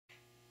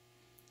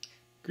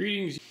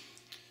Greetings.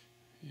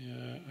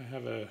 I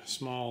have a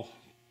small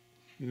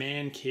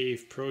man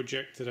cave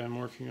project that I'm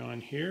working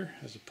on here,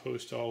 as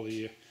opposed to all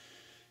the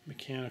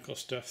mechanical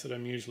stuff that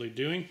I'm usually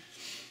doing.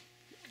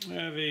 I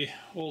have a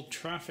old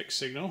traffic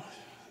signal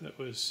that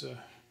was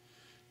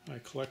I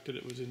collected.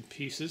 It was in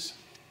pieces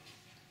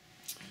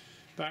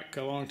back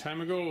a long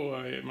time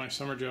ago. My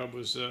summer job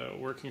was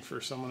working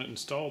for someone that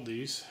installed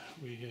these.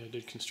 We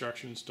did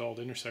construction, installed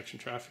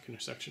traffic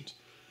intersections.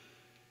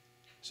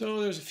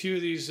 So there's a few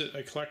of these that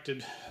I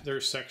collected.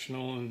 They're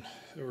sectional, and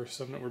there were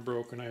some that were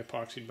broken. I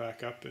epoxied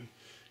back up, and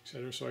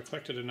etc. So I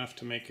collected enough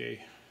to make a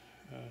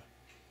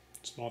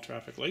small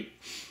traffic light.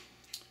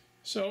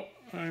 So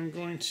I'm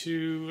going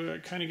to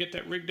kind of get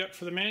that rigged up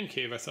for the man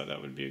cave. I thought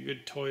that would be a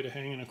good toy to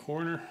hang in a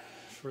corner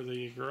for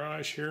the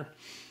garage here.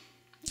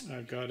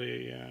 I've got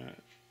an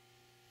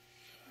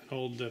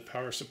old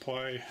power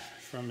supply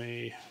from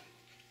a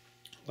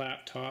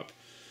laptop,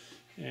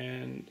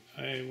 and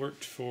I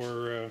worked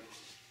for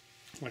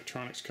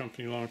electronics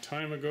company a long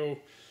time ago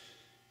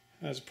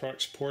as a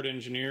product support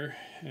engineer,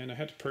 and I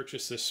had to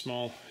purchase this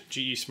small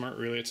GE Smart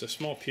Relay. It's a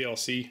small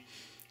PLC,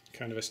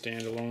 kind of a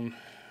standalone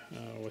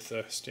with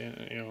a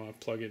a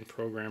plug-in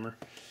programmer.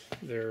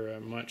 They're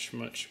much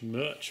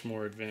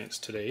more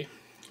advanced today,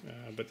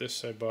 but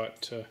this I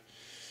bought to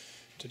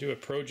do a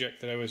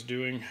project that I was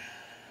doing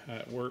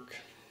at work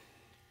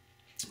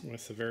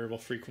with a variable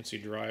frequency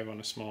drive on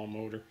a small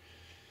motor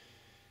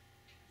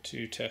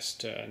to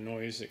test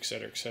noise,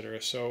 etc.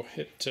 So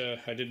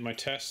I did my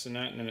tests and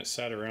that, and then it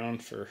sat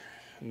around for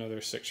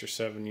another 6 or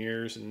 7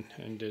 years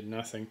and did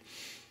nothing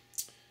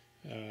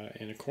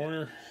in a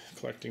corner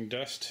collecting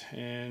dust.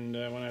 And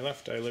when I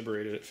left, I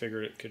liberated it,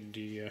 figured it could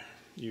be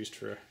used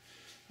for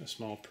a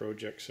small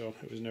project, so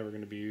it was never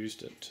going to be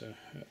used at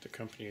the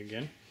company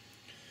again.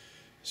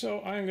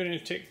 So I'm going to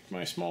take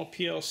my small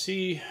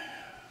PLC.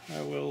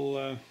 I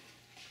will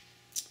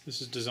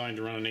this is designed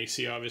to run on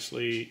AC,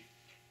 obviously,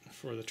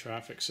 for the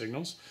traffic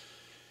signals.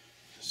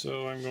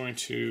 So I'm going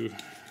to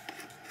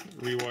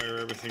rewire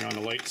everything on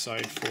the light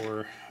side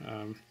for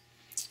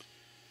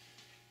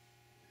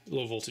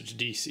low voltage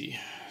DC.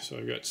 So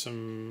I've got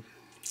some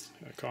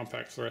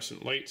compact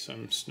fluorescent lights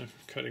I'm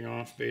cutting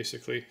off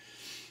basically,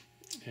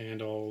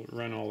 and I'll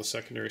run all the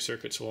secondary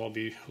circuits will all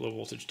be low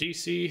voltage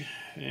DC,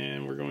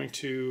 and we're going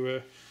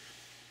to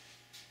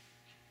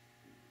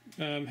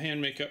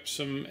hand make up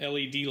some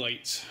LED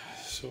lights.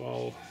 So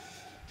I'll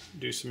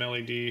do some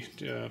LED,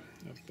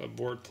 a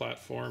board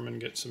platform,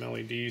 and get some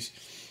LEDs.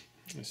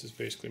 This is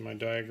basically my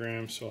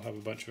diagram, so I'll have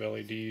a bunch of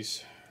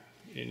LEDs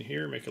in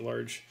here, make a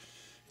large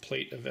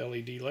plate of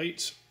LED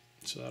lights,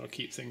 so that'll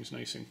keep things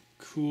nice and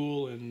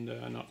cool and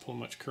not pull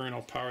much current.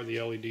 I'll power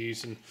the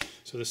LEDs, and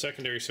so the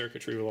secondary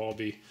circuitry will all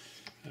be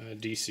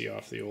DC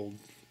off the old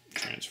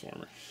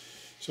transformer.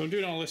 So I'm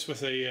doing all this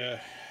with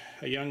a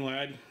young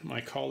lad.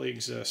 My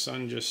colleague's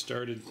son just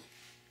started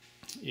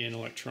in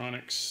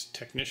electronics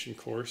technician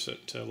course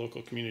at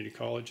local community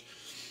college,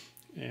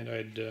 and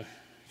I'd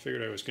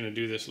figured I was going to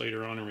do this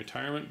later on in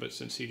retirement, but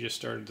since he just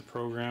started the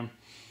program,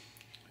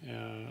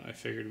 I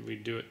figured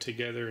we'd do it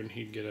together, and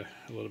he'd get a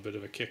little bit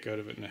of a kick out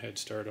of it and a head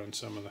start on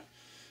some of the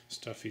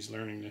stuff he's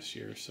learning this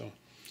year. So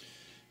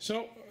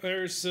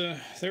there's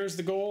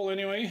the goal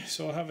anyway.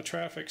 So I'll have a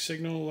traffic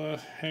signal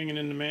hanging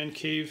in the man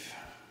cave,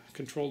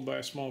 controlled by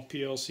a small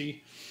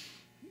PLC,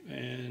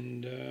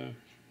 and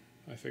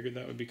I figured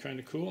that would be kind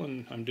of cool,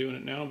 and I'm doing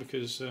it now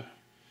because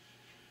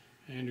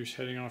Andrew's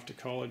heading off to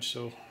college,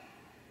 so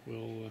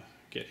we'll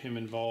get him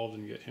involved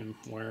and get him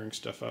wiring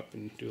stuff up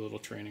and do a little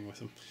training with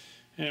him.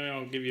 Anyway,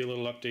 I'll give you a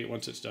little update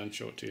once it's done,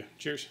 show it to you.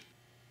 Cheers.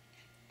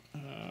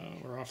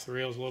 We're off the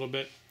rails a little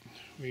bit.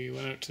 We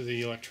went out to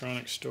the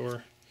electronics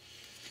store,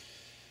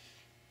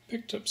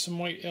 picked up some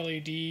white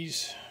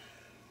LEDs,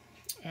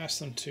 asked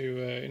them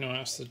to,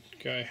 asked the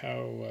guy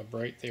how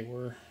bright they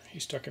were. He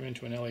stuck them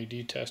into an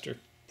LED tester,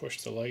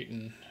 pushed the light,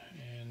 and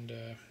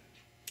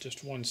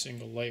just one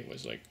single light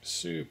was like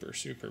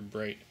super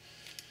bright.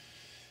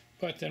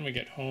 But then we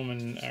get home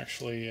and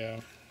actually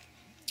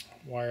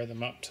wire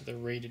them up to the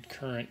rated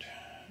current,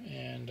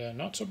 and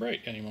not so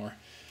bright anymore.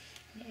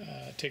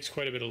 It takes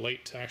quite a bit of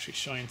light to actually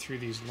shine through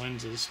these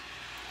lenses,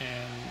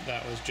 and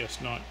that was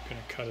just not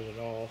going to cut it at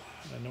all,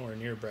 nowhere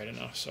near bright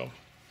enough.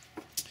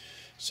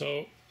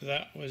 So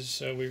that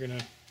was we're going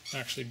to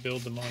actually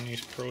build them on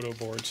these proto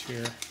boards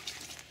here,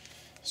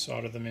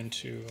 solder them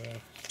into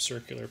a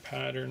circular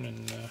pattern,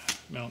 and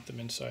mount them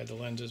inside the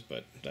lenses,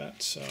 but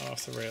that's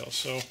off the rails.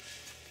 So,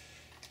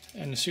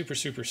 and the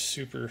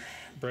super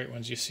bright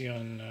ones you see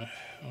on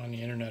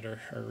the internet are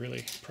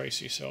really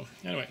pricey. So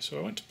anyway, so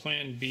I went to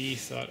plan B,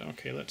 thought,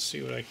 okay, let's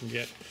see what I can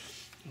get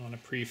on a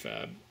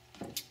prefab.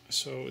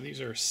 So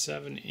these are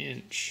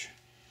 7-inch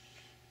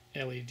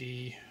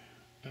LED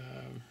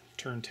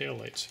turn tail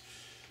lights.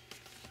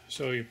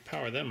 So you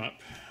power them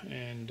up,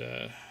 and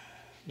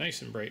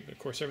nice and bright, but of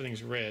course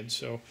everything's red,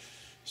 so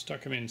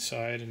stuck them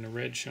inside, and the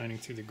red shining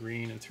through the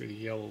green and through the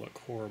yellow look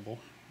horrible.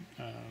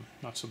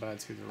 Not so bad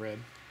through the red.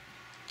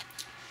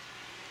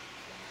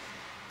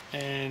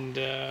 And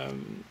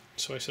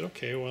So I said,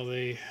 okay, well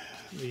the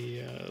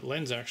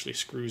lens actually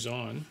screws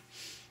on.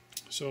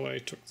 So I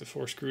took the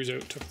 4 screws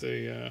out, took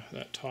the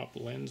that top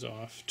lens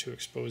off to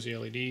expose the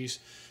LEDs,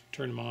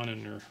 turned them on,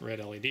 and they're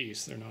red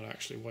LEDs. They're not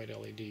actually white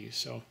LEDs.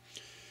 So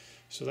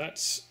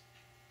that's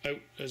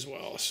out as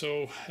well.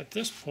 So at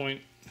this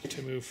point,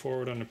 to move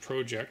forward on the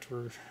project,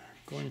 we're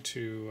going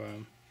to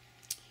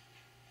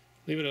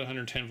leave it at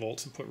 110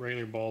 volts and put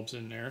regular bulbs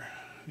in there.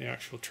 The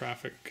actual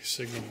traffic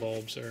signal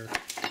bulbs are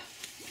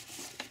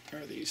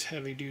these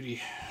heavy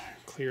duty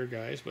clear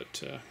guys,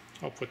 but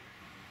I'll put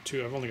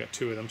 2. I've only got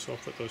 2 of them, so I'll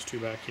put those 2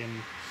 back in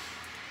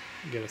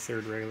and get a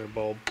 3rd regular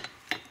bulb.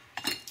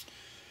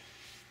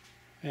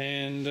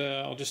 And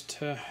I'll just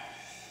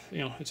you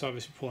know, it's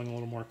obviously pulling a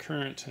little more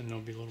current and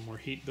there'll be a little more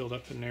heat build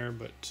up in there,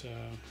 but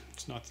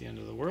it's not the end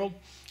of the world.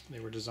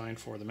 They were designed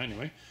for them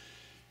anyway.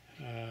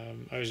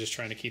 I was just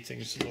trying to keep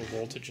things low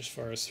voltage as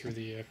far as through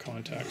the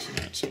contacts and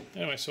that. So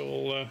anyway,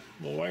 so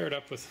we'll wire it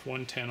up with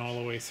 110 all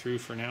the way through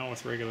for now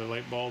with regular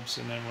light bulbs,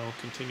 and then we'll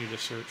continue to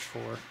search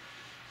for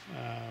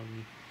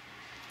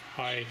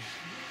high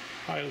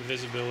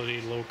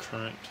visibility, low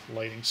current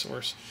lighting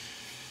source.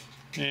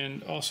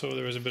 And also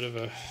there was a bit of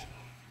a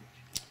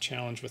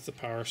challenge with the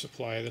power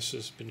supply. This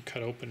has been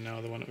cut open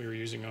now, the one that we were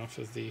using off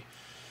of the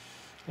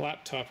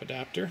laptop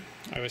adapter.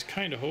 I was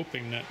kind of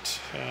hoping that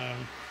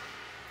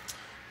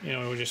you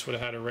know, we just would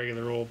have had a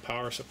regular old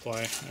power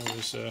supply. I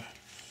was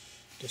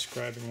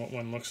describing what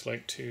one looks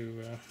like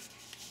to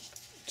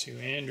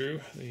Andrew,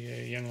 the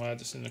young lad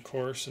that's in the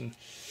course, and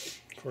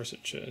of course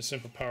a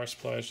simple power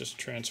supply is just a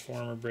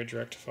transformer, bridge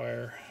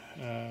rectifier,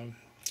 1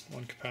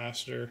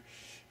 capacitor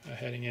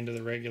heading into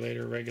the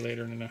regulator,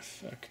 and a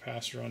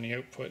capacitor on the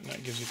output, and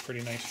that gives you a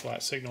pretty nice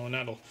flat signal, and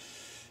that'll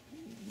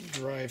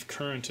drive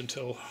current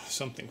until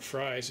something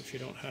fries if you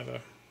don't have a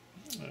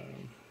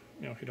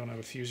you know, if you don't have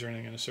a fuse or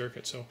anything in the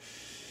circuit. So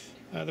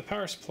the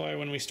power supply,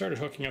 when we started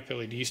hooking up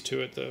LEDs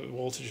to it, the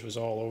voltage was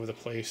all over the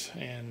place,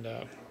 and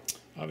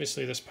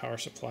obviously this power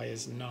supply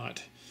is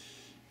not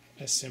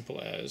as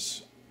simple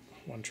as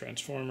 1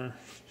 transformer,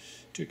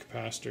 2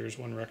 capacitors,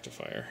 1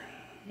 rectifier,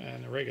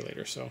 and a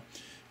regulator. So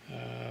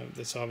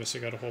that's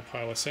obviously got a whole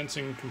pile of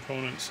sensing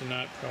components and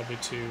that, probably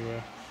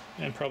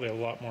and probably a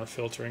lot more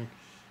filtering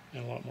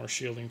and a lot more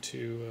shielding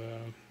to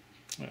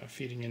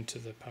feeding into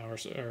the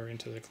powers or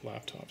into the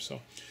laptop.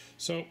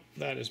 So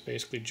that is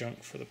basically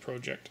junk for the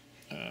project.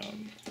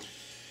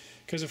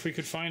 Because if we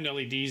could find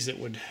LEDs that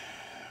would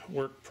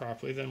work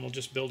properly, then we'll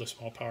just build a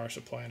small power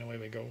supply and away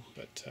we go.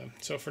 But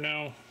so for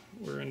now,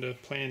 we're into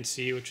Plan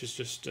C, which is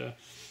just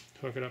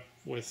hook it up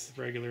with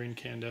regular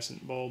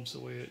incandescent bulbs the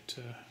way it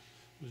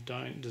was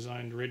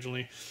designed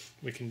originally.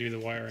 We can do the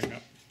wiring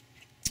up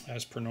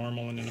as per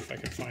normal, and then if I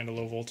can find a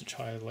low voltage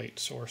high light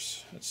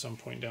source at some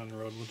point down the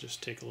road, we'll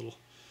just take a little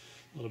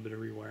bit of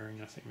rewiring,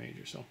 nothing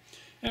major. So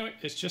anyway,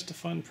 it's just a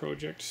fun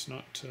project. It's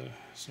not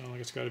like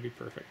it's got to be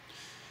perfect.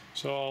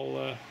 So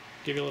I'll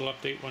give you a little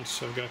update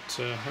once I've got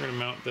I'm going to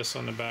mount this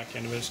on the back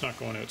end of it. It's not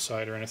going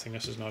outside or anything.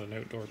 This is not an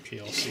outdoor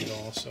PLC at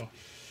all. So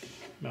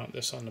mount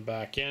this on the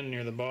back end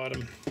near the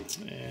bottom,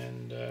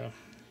 and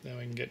then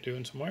we can get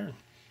doing some wiring.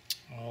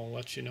 I'll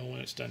let you know when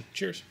it's done.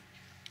 Cheers.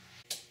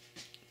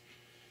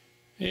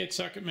 Hey, it's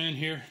Socket Man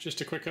here.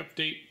 Just a quick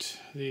update.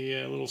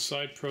 The little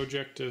side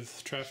project of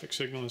traffic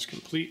signal is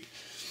complete.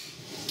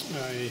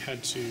 I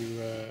had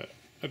to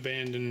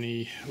abandon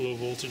the low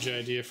voltage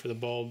idea for the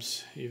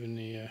bulbs. Even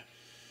the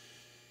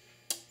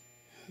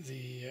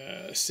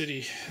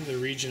city, the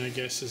region, I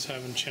guess, is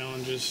having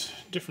challenges,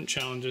 different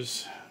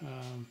challenges.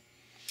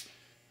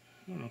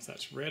 I don't know if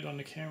that's red on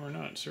the camera or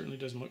not. It certainly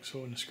doesn't look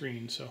so on the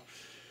screen. So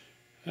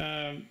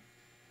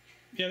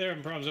yeah, they're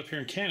having problems up here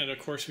in Canada. Of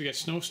course, we get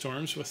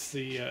snowstorms with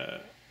the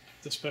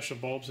special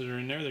bulbs that are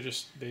in there. They're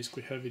just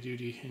basically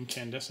heavy-duty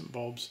incandescent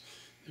bulbs.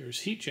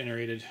 There's heat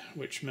generated,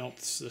 which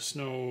melts the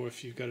snow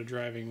if you've got a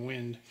driving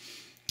wind.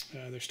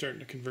 They're starting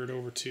to convert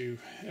over to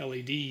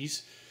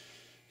LEDs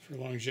for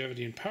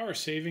longevity and power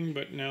saving,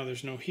 but now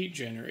there's no heat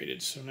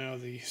generated, so now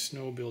the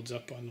snow builds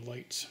up on the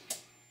lights.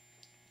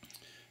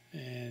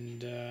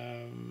 And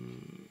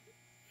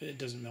it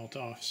doesn't melt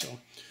off, so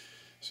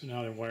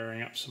now they're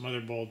wiring up some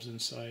other bulbs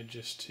inside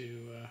just to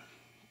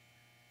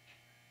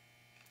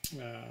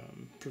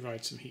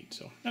provide some heat.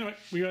 So anyway,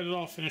 we got it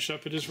all finished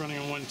up. It is running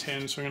on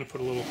 110, so I'm going to put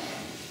a little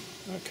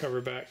cover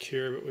back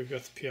here, but we've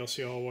got the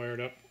PLC all wired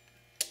up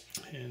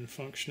and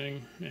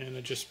functioning, and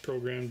I just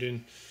programmed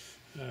in.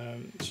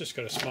 It's just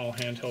got a small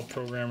handheld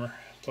programmer,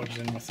 plugs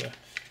in with a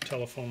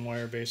telephone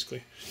wire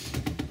basically.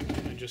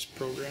 And I just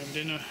programmed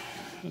in a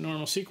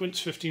normal sequence: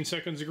 15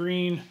 seconds of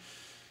green,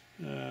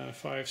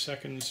 3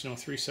 seconds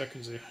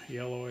of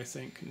yellow, I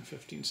think, and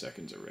 15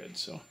 seconds of red.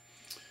 So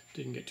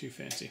didn't get too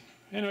fancy.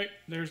 Anyway,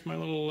 there's my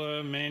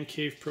little man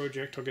cave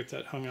project. I'll get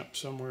that hung up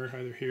somewhere,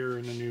 either here or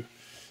in the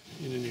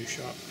new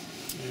shop.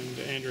 And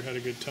Andrew had a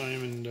good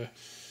time, and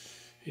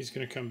he's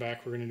going to come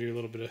back. We're going to do a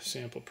little bit of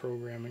sample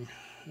programming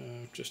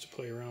just to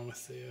play around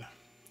with the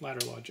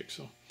ladder logic.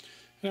 So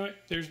anyway,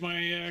 there's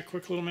my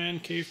quick little man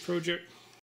cave project.